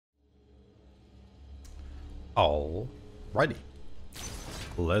Alrighty.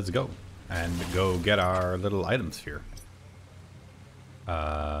 Let's go. And go get our little item sphere.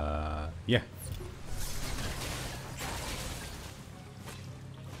 Yeah.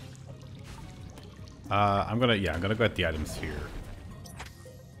 I'm gonna go get the item sphere.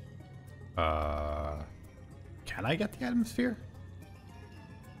 Can I get the item sphere?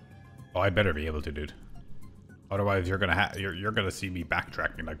 Oh, I better be able to, dude. Otherwise, you're gonna see me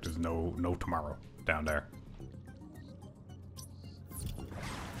backtracking like there's no tomorrow down there.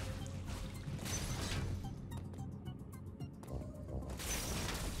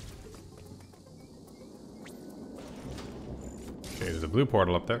 Okay, there's a blue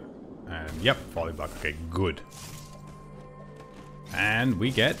portal up there. And yep, falling block. Okay, good. And we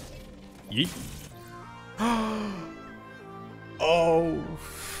get... Yeet. Oh,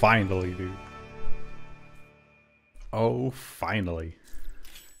 finally, dude. Oh, finally.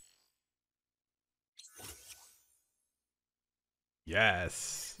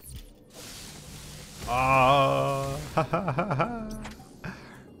 Yes. Ah.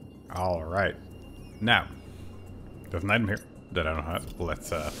 All right. Now, there's an item here that I don't have. Let's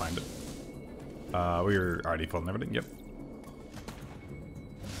find it. We're already full and everything. Yep.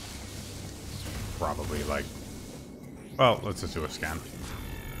 Probably like. Well, let's just do a scan.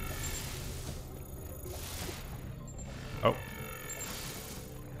 Oh.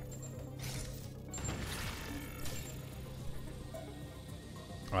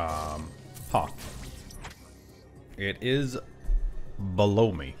 Huh. It is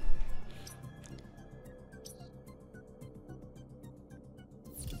below me.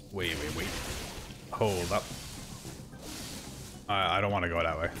 Wait. Hold up. I don't want to go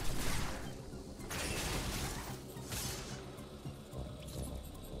that way.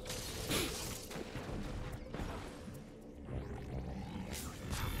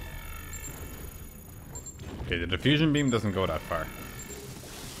 Okay, the diffusion beam doesn't go that far.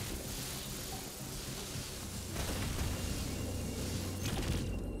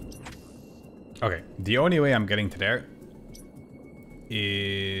 Okay, the only way I'm getting to there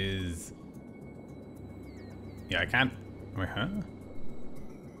is... Yeah, I can't... Wait, huh?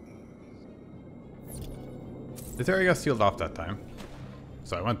 This area got sealed off that time.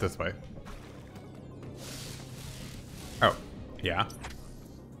 So I went this way. Oh, yeah.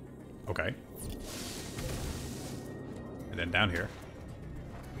 Okay. And then down here.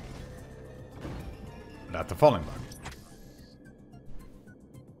 That's the falling block.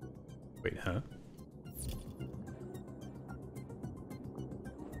 Wait, huh?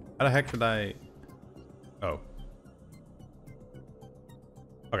 How the heck did I... Oh.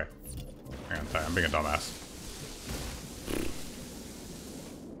 Okay. Hang on, sorry, I'm being a dumbass.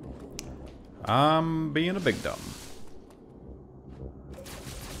 I'm being a big dumb.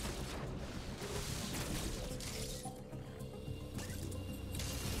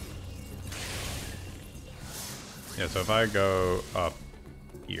 Yeah, so if I go up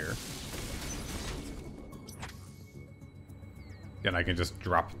here, then I can just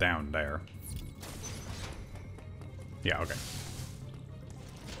drop down there. Yeah, okay.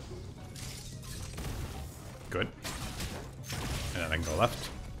 Good. And then I can go left.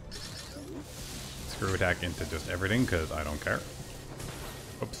 Screw attack into just everything, because I don't care.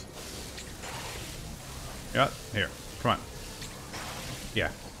 Oops. Yeah, here. Come on. Yeah.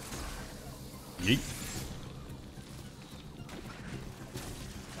 Yeet.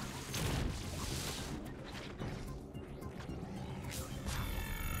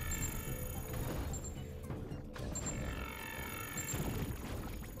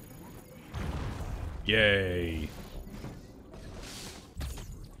 Yay.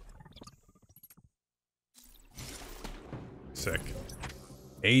 Sick.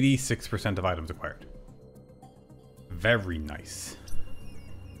 86% of items acquired. Very nice.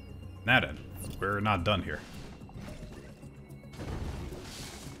 Now then, we're not done here.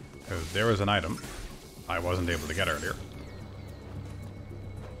 Because there was an item I wasn't able to get earlier.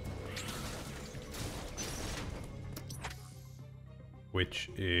 Which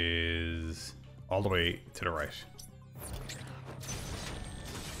is all the way to the right.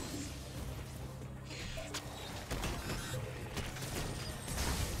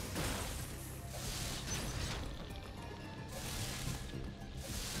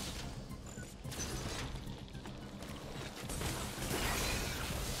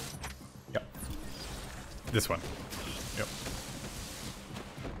 Yep. This one. Yep.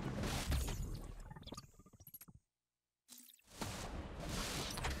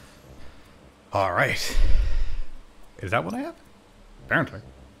 All right. Is that what I have? Apparently.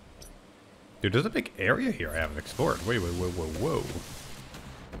 Dude, there's a big area here I haven't explored. Wait, whoa.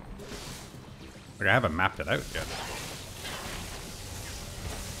 Like, I haven't mapped it out yet.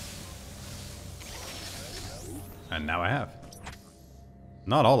 And now I have.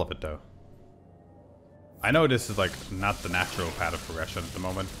 Not all of it, though. I know this is, like, not the natural path of progression at the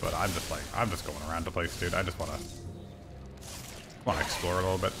moment, but I'm just, like, I'm just going around the place, dude. I just want to explore a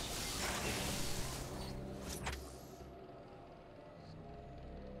little bit.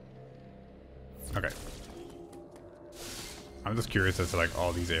 Okay. I'm just curious as to, like,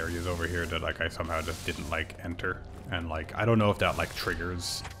 all these areas over here that, like, I somehow just didn't, like, enter. And, like, I don't know if that, like,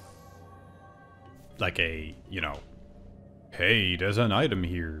 triggers, like, a, you know, hey, there's an item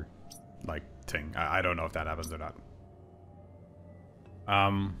here, like, thing. I don't know if that happens or not.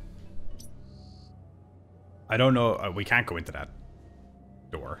 I don't know. We can't go into that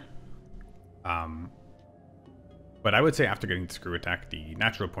door. But I would say after getting the screw attack, the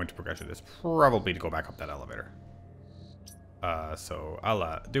natural point of progression is probably to go back up that elevator. So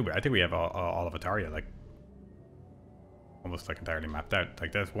I'll do. I think we have all of Ataria, like, almost like entirely mapped out.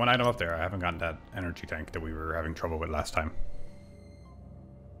 Like, there's one item up there. I haven't gotten that energy tank that we were having trouble with last time.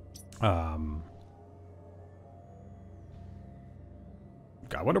 God,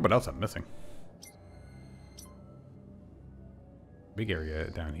 I wonder what else I'm missing. Big area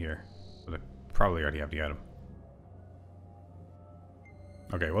down here. But I probably already have the item.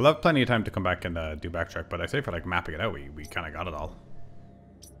 Okay, we'll have plenty of time to come back and do backtrack, but I say for, like, mapping it out, we kind of got it all.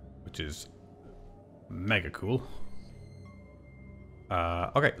 Which is mega cool.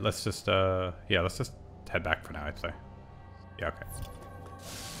 Okay, let's just, yeah, let's just head back for now, I'd say. Yeah, okay.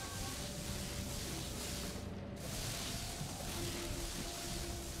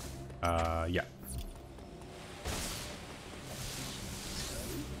 Yeah.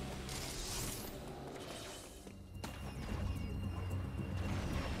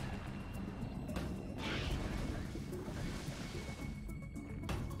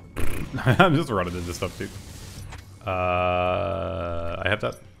 I'm just running into stuff, dude. I have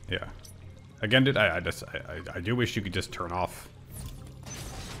that? Yeah. Again, dude, I do wish you could just turn off.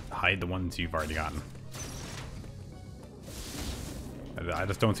 Hide the ones you've already gotten. I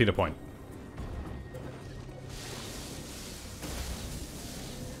just don't see the point.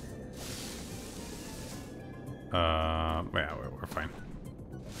 Yeah, we're fine.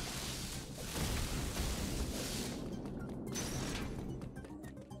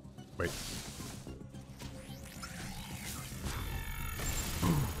 Wait.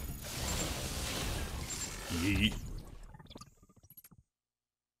 Yeet.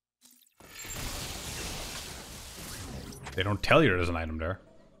 They don't tell you there's an item there.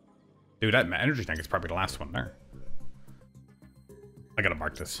 Dude, that energy tank is probably the last one there. I gotta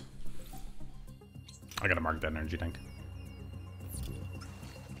mark this. I gotta mark that energy tank.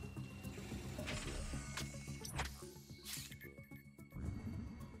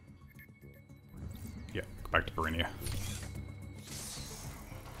 Yeah, go back to Perinia.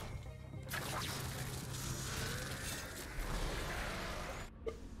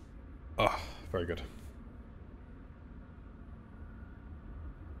 Oh, very good.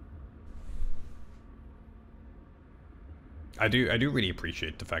 I do really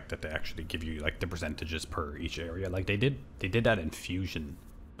appreciate the fact that they actually give you, like, the percentages per each area. Like, they did that in Fusion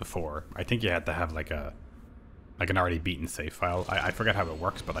before. I think you had to have, like, an already beaten save file. I forget how it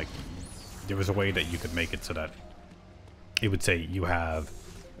works, but, like, there was a way that you could make it so that it would say you have,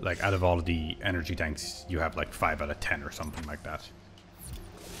 like, out of all of the energy tanks, you have, like, 5 out of 10 or something like that.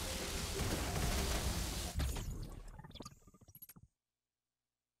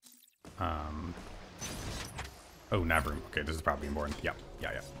 Oh, nav room. Okay, this is probably important. Yeah.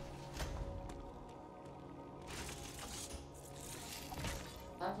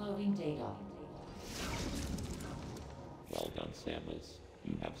 Uploading data. Well done, Samus.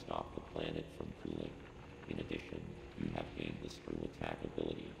 You have stopped the planet from cooling. In addition, you have gained the screw attack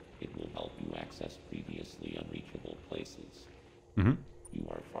ability. It will help you access previously unreachable places. Mm-hmm. You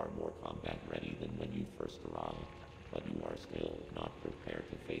are far more combat ready than when you first arrived, but you are still not prepared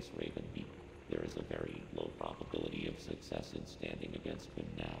to face Ravenbeak. There is a very low probability of success in standing against him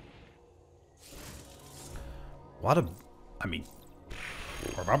now. I mean,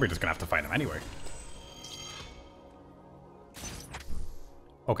 we're probably just gonna have to fight him anyway.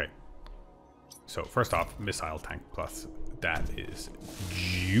 Okay. So, first off, missile tank plus. That is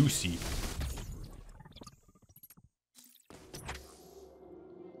juicy.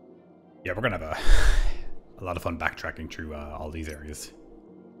 Yeah, we're gonna have a lot of fun backtracking through all these areas.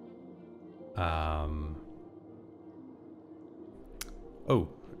 Oh,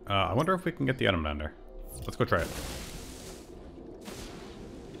 I wonder if we can get the item down there. Let's go try it.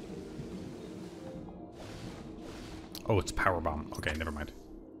 Oh, it's power bomb. Okay, never mind.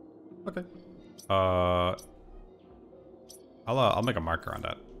 Okay. I'll make a marker on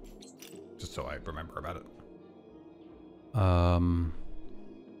that, just so I remember about it.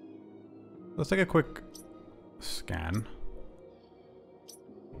 Let's take a quick scan.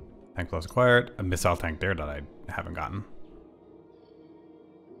 Tank plus acquired. A missile tank there that I haven't gotten.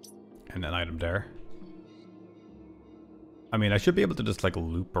 And an item there. I mean, I should be able to just like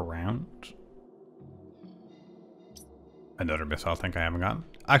loop around. Another missile tank I haven't gotten.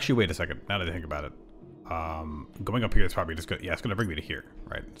 Actually, wait a second. Now that I think about it. Going up here is probably just good. Yeah, it's gonna bring me to here,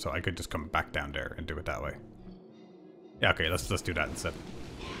 right? So I could just come back down there and do it that way. Yeah, okay, let's do that instead.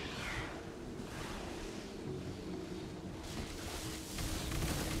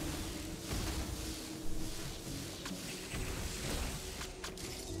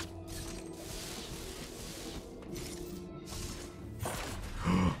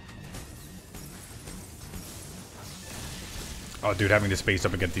 Oh, dude, having to space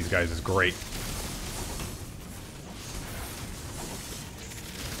up against these guys is great.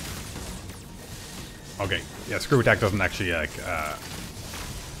 Okay, yeah, screw attack doesn't actually, like, okay.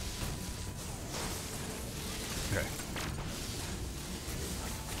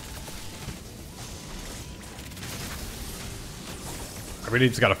 I really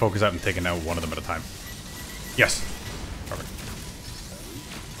just gotta focus out and taking out one of them at a time. Yes! Perfect.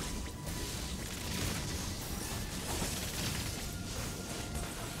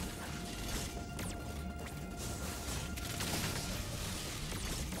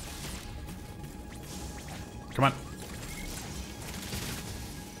 Come on.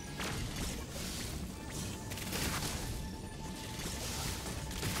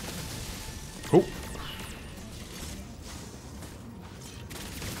 Oh.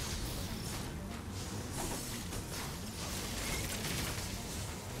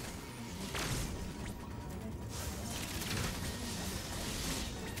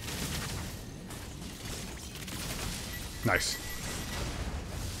 Nice.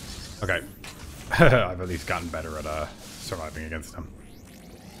 Okay. I've at least gotten better at surviving against them.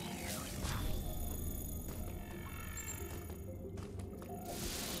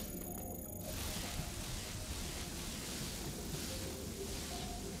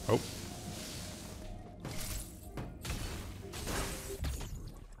 Oh.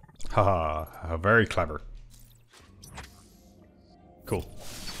 Haha, very clever. Cool.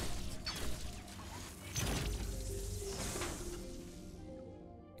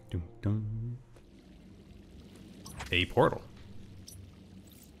 Dum dum. A portal.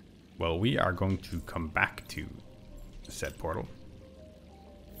 Well, we are going to come back to said portal.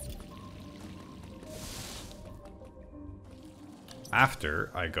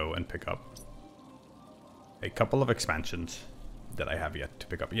 After I go and pick up a couple of expansions that I have yet to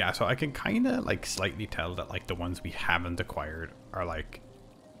pick up. Yeah, so I can kind of like slightly tell that like the ones we haven't acquired are like,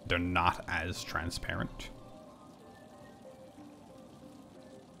 they're not as transparent.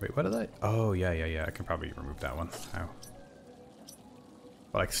 Wait, what did I? Oh, yeah. I can probably remove that one. Oh.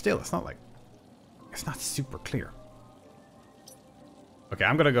 But like still, it's not like, it's not super clear. Okay,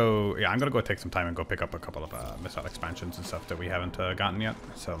 I'm gonna go take some time and go pick up a couple of missile expansions and stuff that we haven't gotten yet.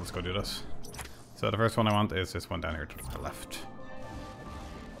 So let's go do this. So the first one I want is this one down here to the left.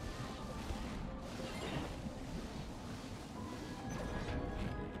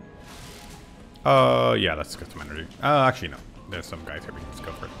 Yeah, let's get some energy. Actually no, there's some guys here, we can just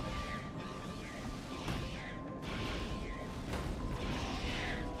go for it.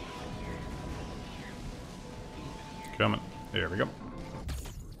 Coming. There we go.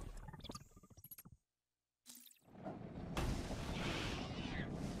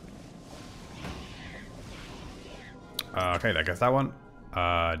 Okay, I guess that one.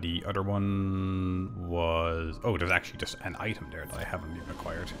 The other one was... Oh, there's actually just an item there that I haven't even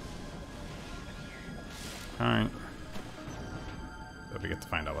acquired. Alright. So we get to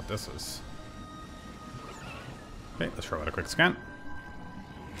find out what this is. Okay, let's throw out a quick scan.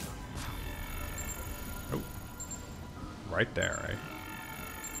 Oh. Right there, eh?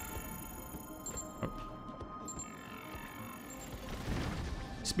 Oh.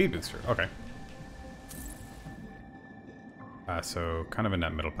 Speed booster, okay. So kind of in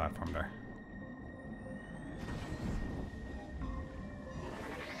that middle platform there.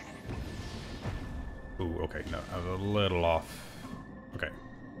 Ooh, okay, no, I was a little off. Okay.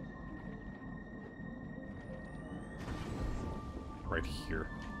 Right here.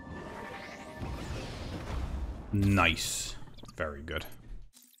 Nice. Very good.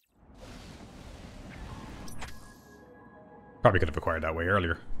 Probably could have acquired that way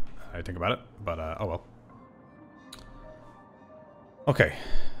earlier. I think about it, but oh well. Okay.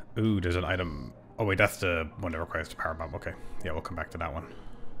 Ooh, there's an item. Oh wait, that's the one that requires the power bomb. Okay. Yeah, we'll come back to that one.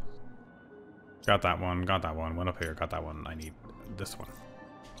 Got that one, got that one. Went up here, got that one. I need this one.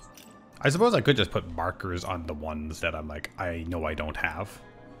 I suppose I could just put markers on the ones that I'm like, I know I don't have.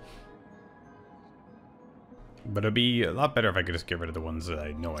 But it'd be a lot better if I could just get rid of the ones that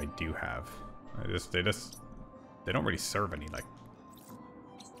I know I do have. They don't really serve any, like,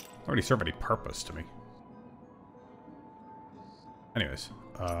 don't really serve any purpose to me. Anyways,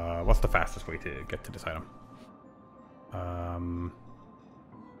 what's the fastest way to get to this item?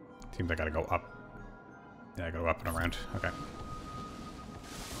 Seems I gotta go up. Yeah, I go up and around. Okay.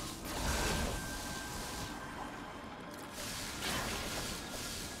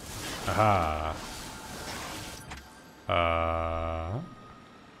 Aha.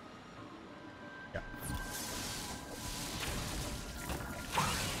 Yeah.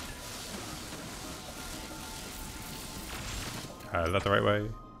 Is that the right way?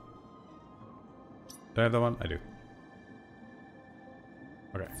 Do I have the one? I do.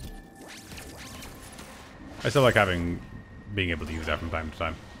 Okay. I still like being able to use that from time to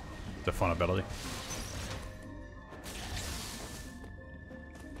time. It's a fun ability.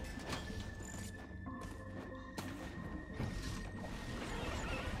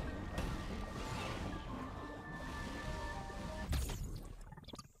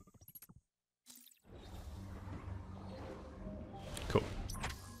 Cool.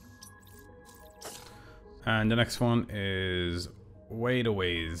 And the next one is way to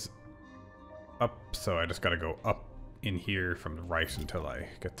ways up, so I just gotta go up in here from the right until I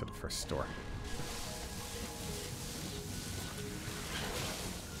get to the first store.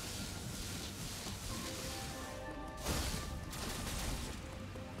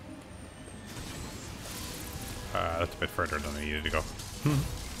 That's a bit further than I needed to go.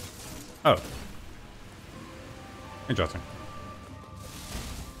 Oh. Interesting.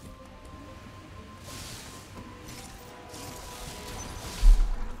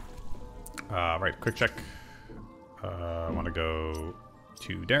 Right, quick check. I want to go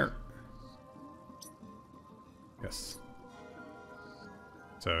to there. Yes.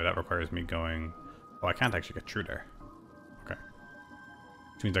 So that requires me going... Oh, I can't actually get through there. Okay.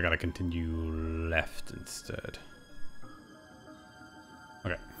 Which means I gotta continue left instead.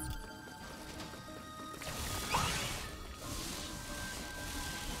 Okay.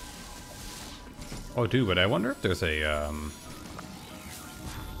 Oh, dude, but I wonder if there's a,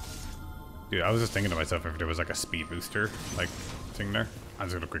 Dude, I was just thinking to myself if there was like a speed booster, like, thing there. I'm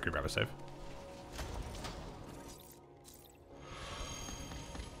just gonna quickly grab a save.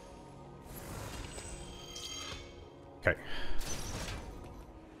 Okay.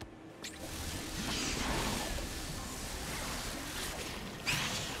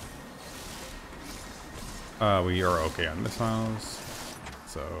 We are okay on missiles.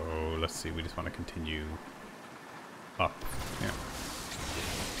 So, let's see, we just want to continue up. Yeah.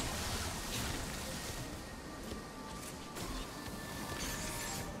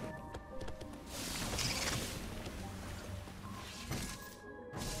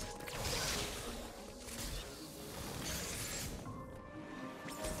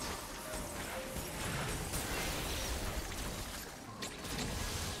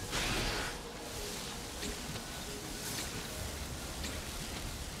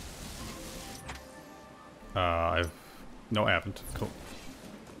 No, I haven't. Cool.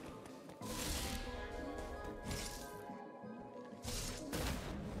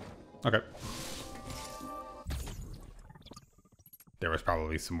 Okay. There was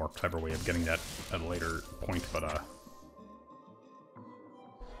probably some more clever way of getting that at a later point, but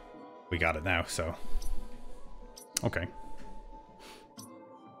we got it now, so okay.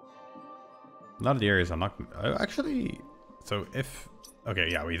 A lot of the areas I'm not actually. So if okay,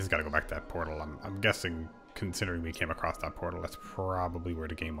 yeah, we just gotta go back to that portal. I'm guessing. Considering we came across that portal, that's probably where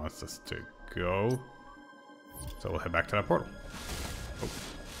the game wants us to go. So we'll head back to that portal. Oh.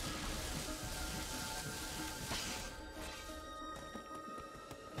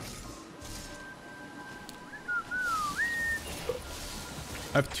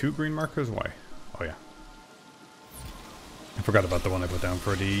 I have 2 green markers? Why? Oh yeah. I forgot about the one I put down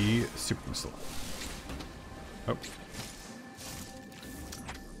for the super missile. Oh.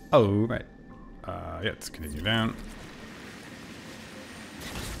 Oh, right. Yeah, let's continue down.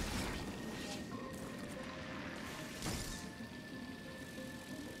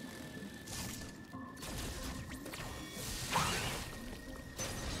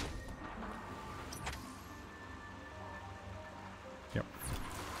 Yep.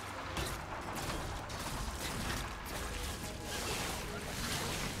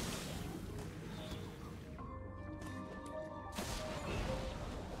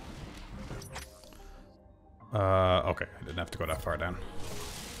 Okay, I didn't have to go that far down.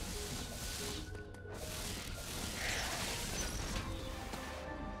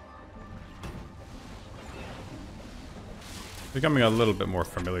 Becoming a little bit more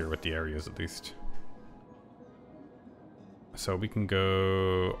familiar with the areas at least. So we can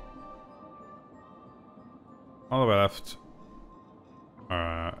go all the way left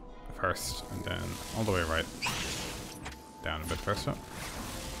first, and then all the way right. Down a bit first. So.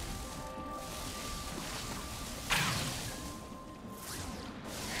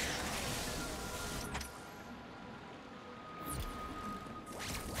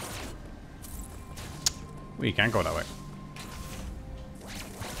 We can't go that way.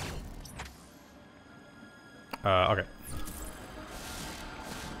 Okay.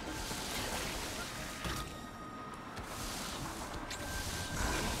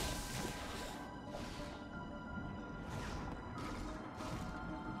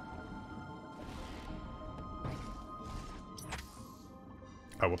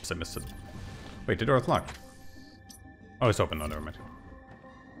 Oh, whoops, I missed it. Wait, the door's locked. Oh, it's open. No, never mind.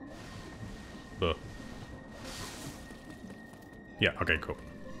 Ugh. Yeah, okay, cool.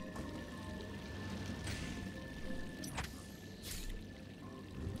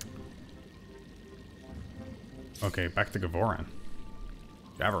 Okay, back to Gavoran.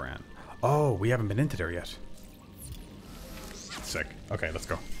 Gavaran. Oh, we haven't been into there yet. Sick. Okay, let's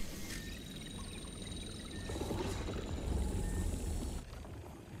go.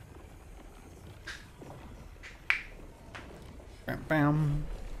 Bam, bam.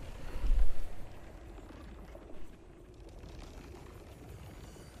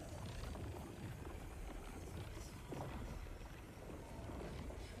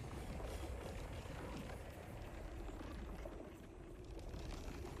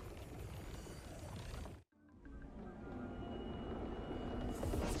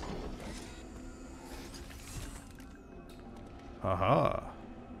 Aha.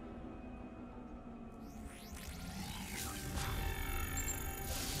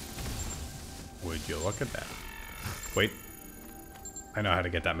 Would you look at that? Wait. I know how to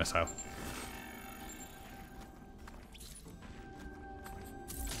get that missile.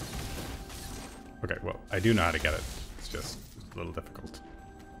 Okay, well, I do know how to get it. It's just a little difficult.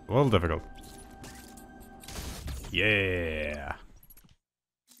 A little difficult. Yeah.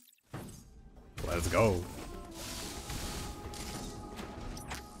 Let's go.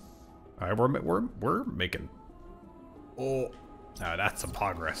 Alright, we're making. Oh, now that's some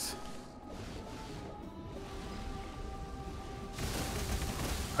progress.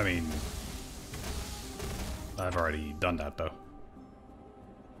 I mean, I've already done that though.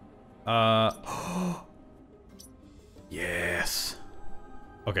 Yes.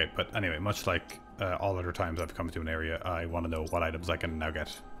 Okay, but anyway, much like all other times I've come to an area, I want to know what items I can now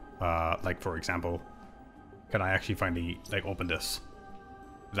get. Like for example, can I actually finally like open this?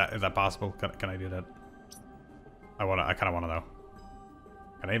 Is that possible? Can I do that? I kind of wanna know.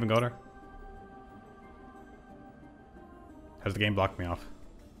 Can I even go there? Has the game blocked me off?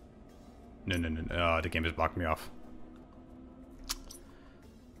 No. The game has blocked me off.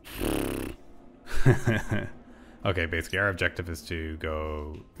 Okay, basically our objective is to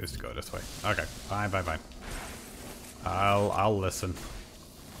go this way. Okay, fine. I'll listen.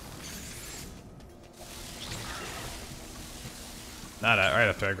 Not right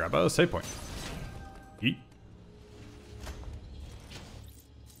after I grab a save point. Yeet.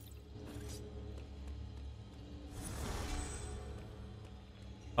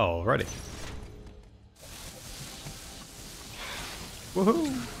 Alrighty.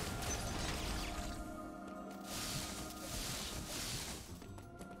 Woohoo!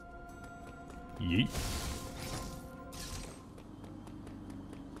 Yeet.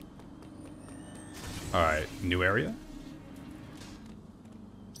 Alright, new area.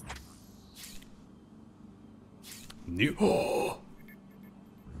 New. Oh!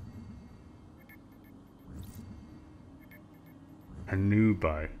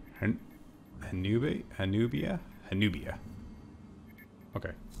 Hanubia. Hanubia.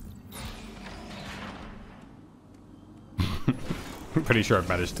 Okay. I'm pretty sure I've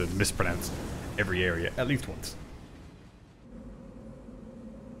managed to mispronounce every area at least once.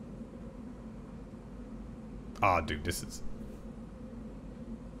 Ah, dude, this is...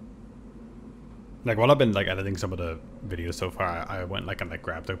 Like, while I've been, like, editing some of the videos so far, I went, like, and, like,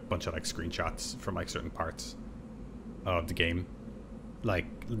 grabbed a bunch of, like, screenshots from, like, certain parts of the game. Like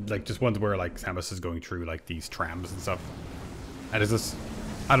just ones where, like, Samus is going through, like, these trams and stuff. And it's just...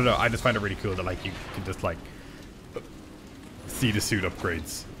 I don't know, I just find it really cool that, like, you can just, like... see the suit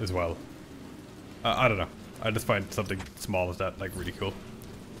upgrades as well. I don't know. I just find something small as that, like, really cool.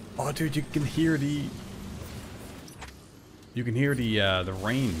 Oh, dude, you can hear the... You can hear the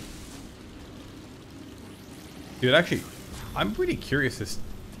rain. Dude, actually, I'm really curious as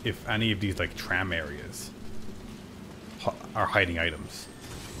if any of these, like, tram areas are hiding items.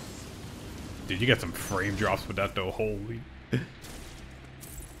 Dude, you get some frame drops with that though, holy.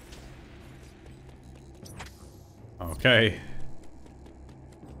 Okay.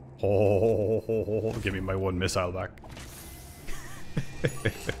 Oh, give me my one missile back.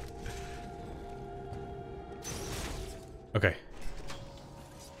 Okay.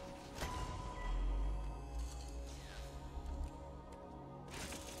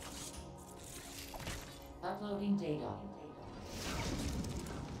 Uploading data.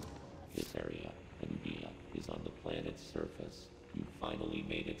 This area, Hanubia, is on the planet's surface. You finally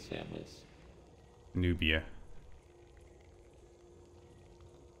made it, Samus. Nubia.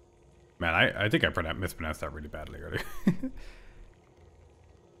 Man, I think I mispronounced that really badly earlier.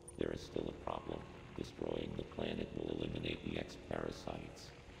 There is still a problem. Destroying the planet will eliminate the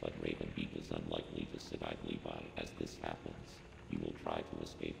X-parasites, but Ravenbeak is unlikely to sit idly by as this happens. He will try to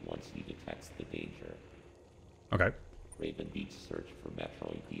escape once he detects the danger. Okay. Ravenbeak's search for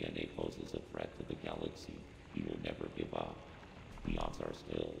Metroid DNA poses a threat to the galaxy. He will never give up. The odds are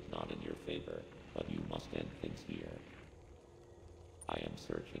still not in your favor, but you must end things here. I am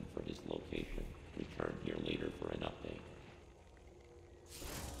searching for his location. Return here later for an update.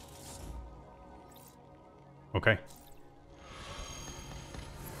 Okay.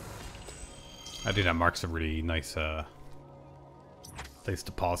 I think that marks a really nice place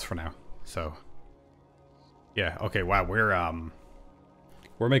to pause for now. So yeah, okay, wow, we're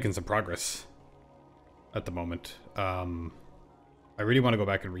making some progress at the moment. I really want to go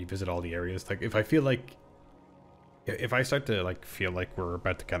back and revisit all the areas. Like if I start to like feel like we're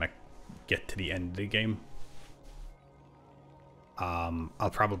about to kind of get to the end of the game, I'll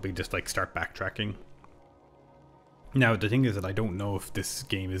probably just like start backtracking. Now the thing is that I don't know if this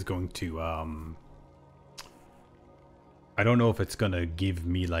game is going to I don't know if it's gonna give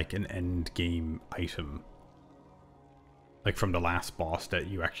me like an end game item, like from the last boss that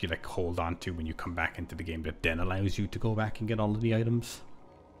you actually like hold on to when you come back into the game, that then allows you to go back and get all of the items.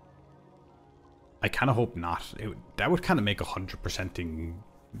 I kind of hope not. That would kind of make 100%ing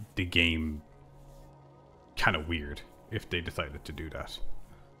the game kind of weird if they decided to do that.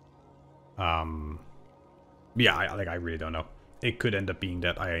 Yeah, I really don't know. It could end up being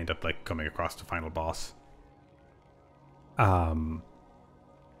that I end up like coming across the final boss, and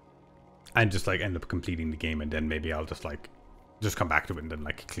just like end up completing the game, and then maybe I'll just come back to it and then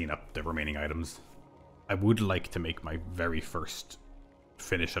like clean up the remaining items. I would like to make my very first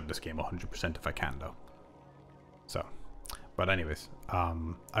finish of this game 100% if I can though. So, but anyways, I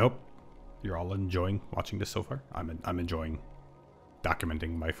hope you're all enjoying watching this so far. I'm enjoying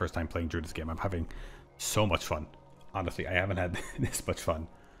documenting my first time playing through this game. I'm having so much fun. Honestly, I haven't had this much fun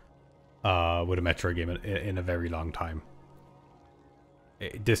with a Metroid game in a very long time.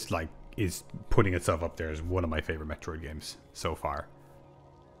 This like is putting itself up there as one of my favorite Metroid games so far.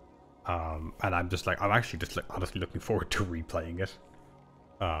 And I'm actually just like honestly looking forward to replaying it.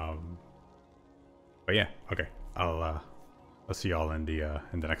 But yeah, okay. I'll see y'all in the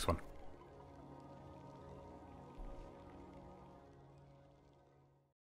next one.